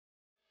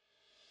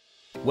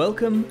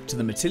Welcome to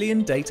the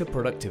Matillion Data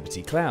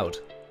Productivity Cloud,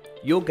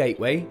 your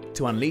gateway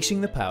to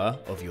unleashing the power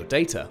of your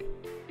data.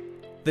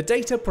 The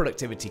Data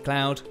Productivity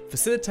Cloud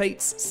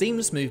facilitates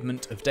seamless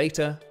movement of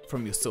data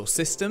from your source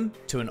system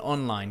to an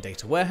online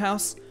data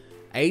warehouse,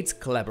 aids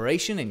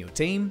collaboration in your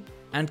team,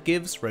 and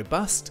gives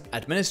robust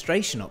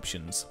administration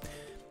options.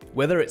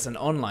 Whether it's an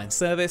online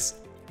service,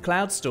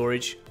 cloud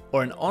storage,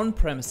 or an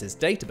on-premises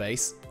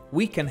database,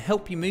 we can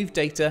help you move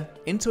data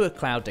into a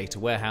cloud data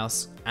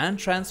warehouse and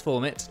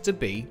transform it to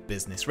be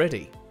business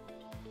ready.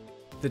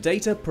 The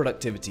Data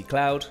Productivity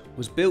Cloud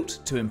was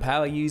built to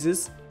empower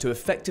users to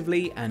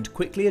effectively and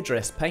quickly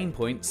address pain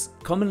points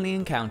commonly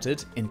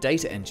encountered in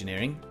data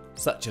engineering,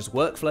 such as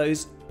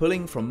workflows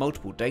pulling from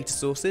multiple data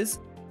sources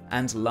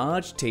and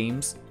large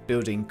teams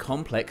building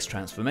complex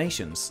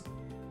transformations.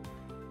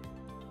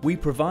 We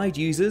provide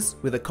users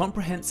with a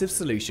comprehensive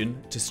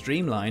solution to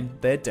streamline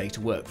their data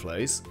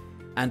workflows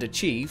and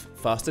achieve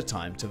faster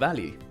time to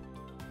value.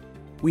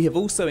 We have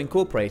also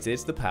incorporated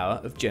the power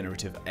of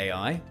generative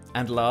AI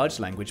and large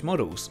language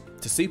models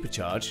to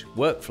supercharge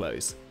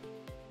workflows.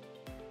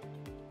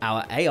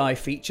 Our AI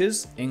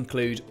features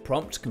include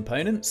prompt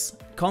components,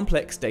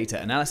 complex data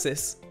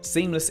analysis,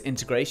 seamless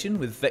integration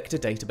with vector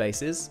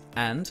databases,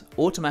 and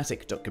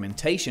automatic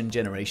documentation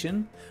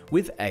generation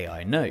with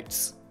AI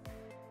notes.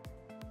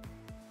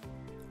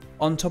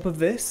 On top of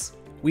this,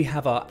 we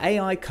have our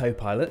AI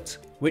Copilot,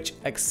 which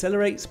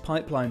accelerates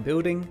pipeline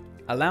building,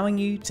 allowing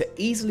you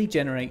to easily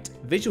generate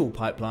visual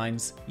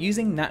pipelines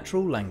using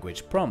natural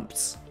language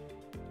prompts.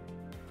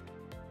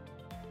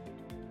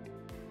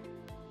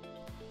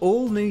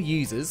 All new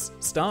users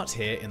start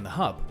here in the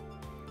Hub,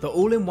 the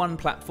all-in-one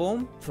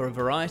platform for a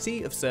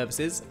variety of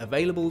services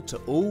available to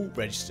all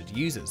registered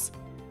users.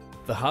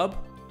 The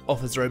Hub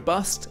offers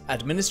robust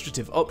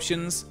administrative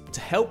options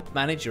to help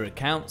manage your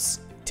accounts,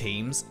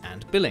 teams,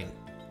 and billing.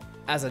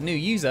 As a new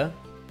user,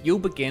 you'll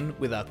begin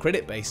with our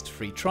credit-based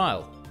free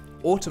trial,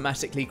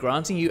 automatically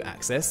granting you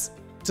access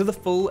to the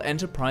full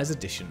Enterprise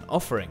Edition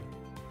offering.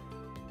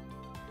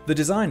 The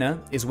Designer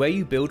is where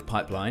you build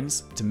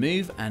pipelines to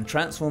move and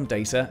transform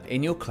data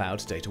in your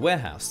cloud data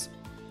warehouse.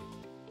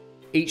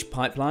 Each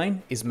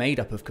pipeline is made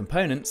up of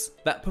components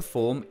that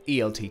perform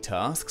ELT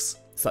tasks,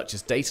 such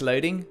as data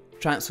loading,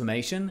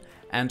 transformation,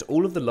 and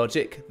all of the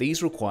logic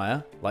these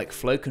require, like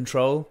flow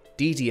control,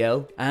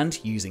 DDL,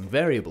 and using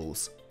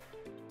variables.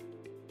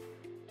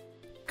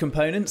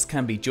 Components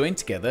can be joined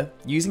together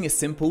using a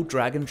simple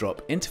drag and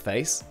drop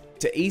interface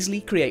to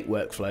easily create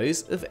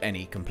workflows of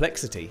any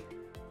complexity.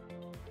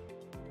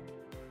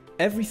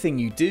 Everything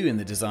you do in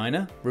the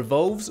Designer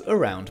revolves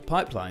around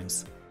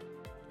pipelines.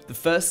 The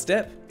first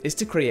step is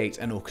to create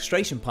an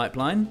orchestration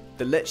pipeline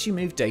that lets you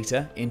move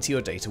data into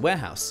your data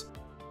warehouse.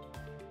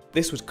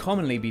 This would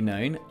commonly be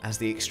known as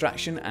the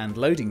extraction and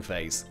loading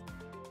phase.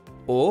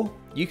 Or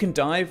you can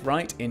dive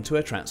right into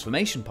a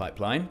transformation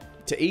pipeline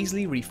to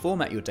easily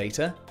reformat your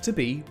data to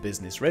be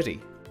business ready.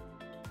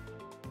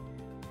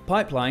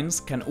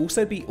 Pipelines can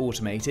also be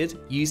automated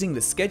using the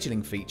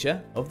scheduling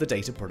feature of the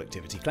Data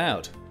Productivity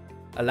Cloud,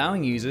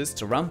 allowing users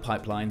to run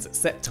pipelines at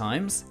set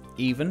times,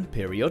 even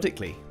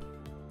periodically.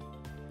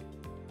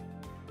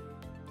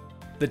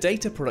 The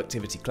Data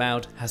Productivity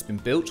Cloud has been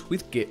built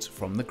with Git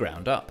from the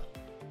ground up.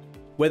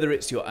 Whether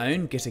it's your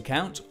own Git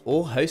account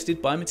or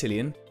hosted by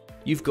Matillion,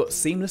 you've got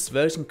seamless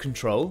version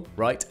control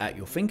right at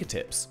your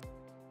fingertips,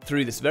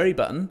 through this very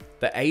button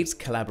that aids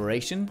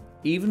collaboration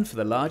even for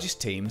the largest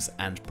teams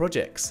and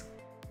projects.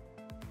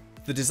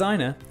 The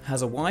Designer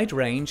has a wide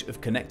range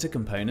of connector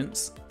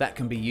components that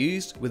can be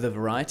used with a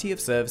variety of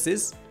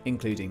services,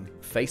 including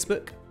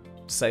Facebook,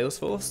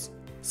 Salesforce,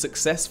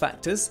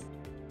 SuccessFactors,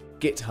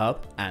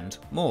 GitHub, and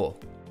more.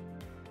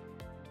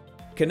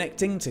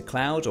 Connecting to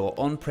cloud or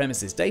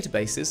on-premises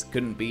databases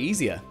couldn't be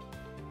easier.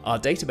 Our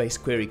database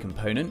query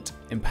component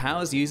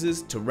empowers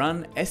users to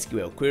run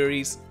SQL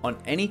queries on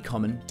any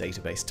common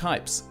database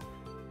types.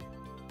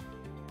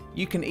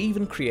 You can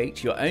even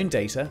create your own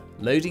data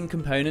loading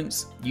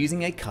components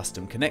using a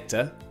custom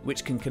connector,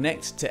 which can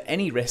connect to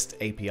any REST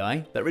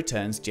API that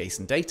returns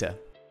JSON data.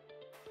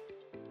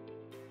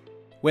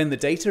 When the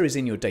data is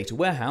in your data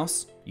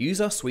warehouse,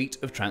 use our suite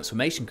of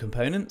transformation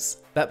components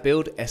that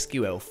build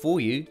SQL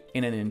for you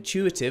in an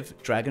intuitive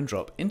drag and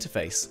drop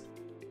interface.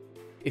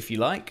 If you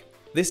like,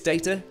 this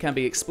data can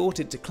be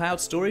exported to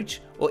cloud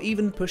storage or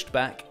even pushed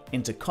back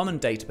into common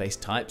database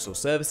types or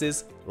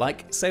services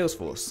like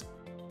Salesforce.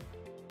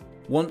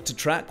 Want to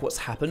track what's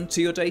happened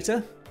to your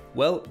data?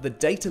 Well, the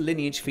Data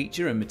Lineage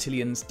feature in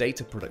Matillion's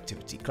Data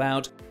Productivity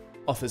Cloud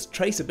offers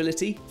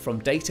traceability from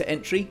data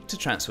entry to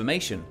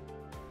transformation,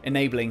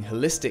 enabling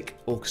holistic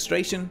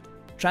orchestration,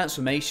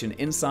 transformation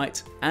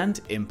insight, and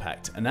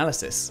impact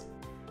analysis.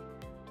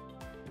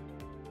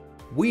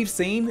 We've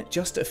seen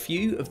just a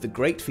few of the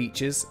great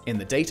features in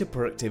the Data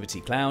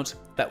Productivity Cloud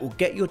that will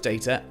get your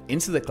data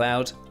into the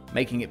cloud,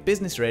 making it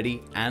business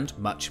ready, and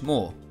much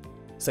more.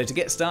 So to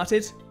get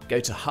started, go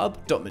to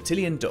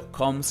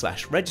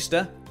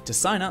hub.matillion.com/register to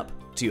sign up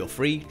to your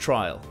free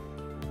trial.